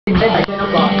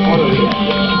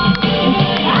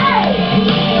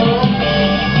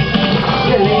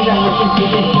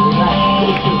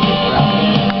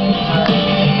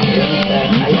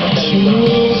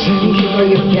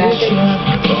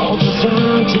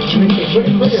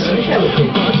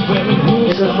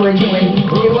Because when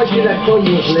you watch that boy,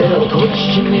 you was little. He was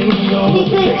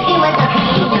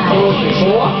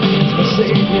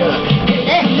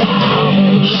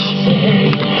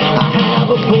I have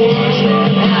a voice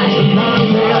that has a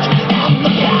knowledge on the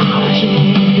couch.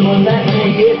 Well, that's what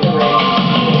he is already.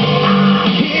 I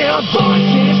hear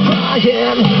voices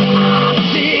crying. I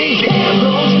see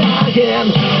heroes dying.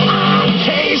 I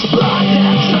taste blood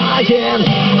that's trying.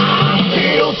 I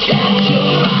feel cancer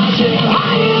rising.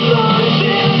 I hear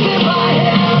voices in my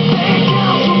head. They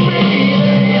counsel me.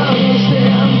 They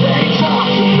understand. They talk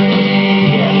to me.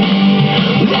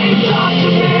 They talk to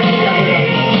me.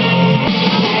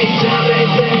 They tell me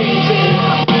things that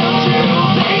I feel too.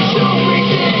 They show me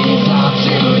things I'll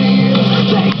do to you.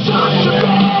 They talk to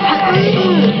me.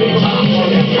 They talk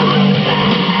to me.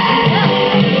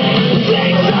 They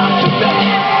talk to me.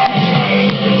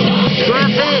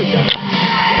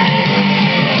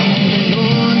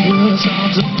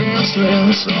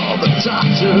 All the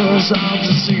doctors of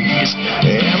disease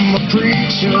and the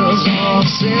preachers of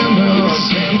sinners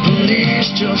and police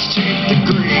just take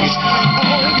degrees.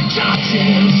 All the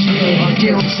judges are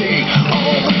guilty.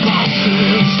 All the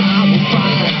bosses I will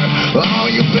fire. All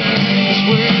your banks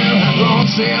will have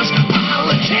losses.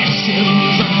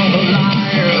 Politicians are the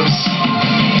liars.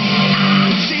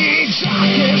 I see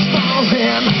darkness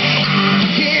falling. I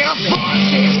hear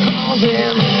voices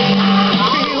calling.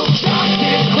 I feel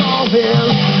justice crawling.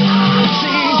 I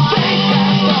see faith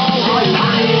that's falling.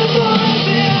 I hear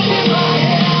voices in my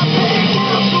head. They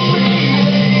counsel me.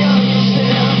 They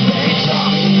understand. They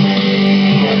talk to me.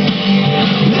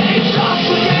 They talk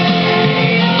to me.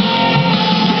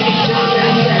 They tell me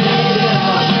things that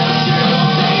I will do.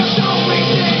 They show me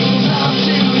things I'll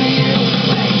do to you.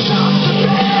 They talk to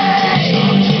me.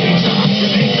 They talk to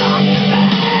me. Talk to me.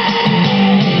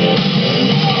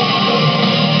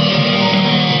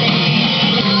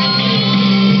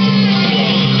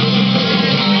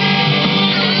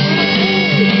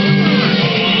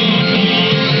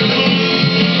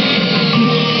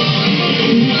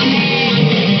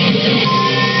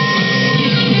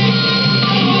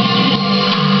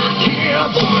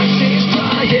 Voices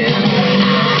crying,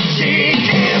 I see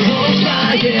candles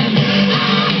dying,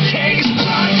 I taste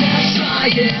blood that's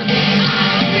trying,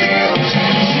 I feel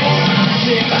tension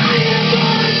rising. I hear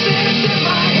voices in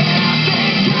my head,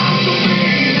 they talk to me,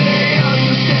 they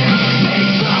understand, they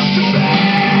talk to me,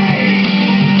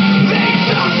 they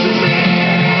talk to me,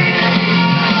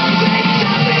 they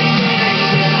tell me things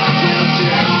that I will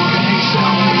do, they show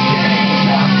me things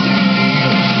I'll do to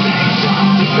you, they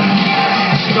talk to me.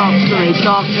 Talk to me,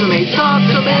 talk to me, talk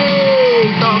to me,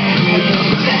 talk to me,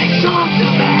 talk to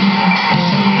me,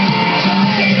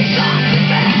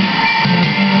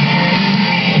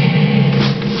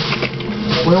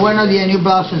 We're wearing all the new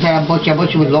blouses, I bought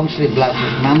you with long sleeve blouses,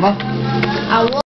 remember?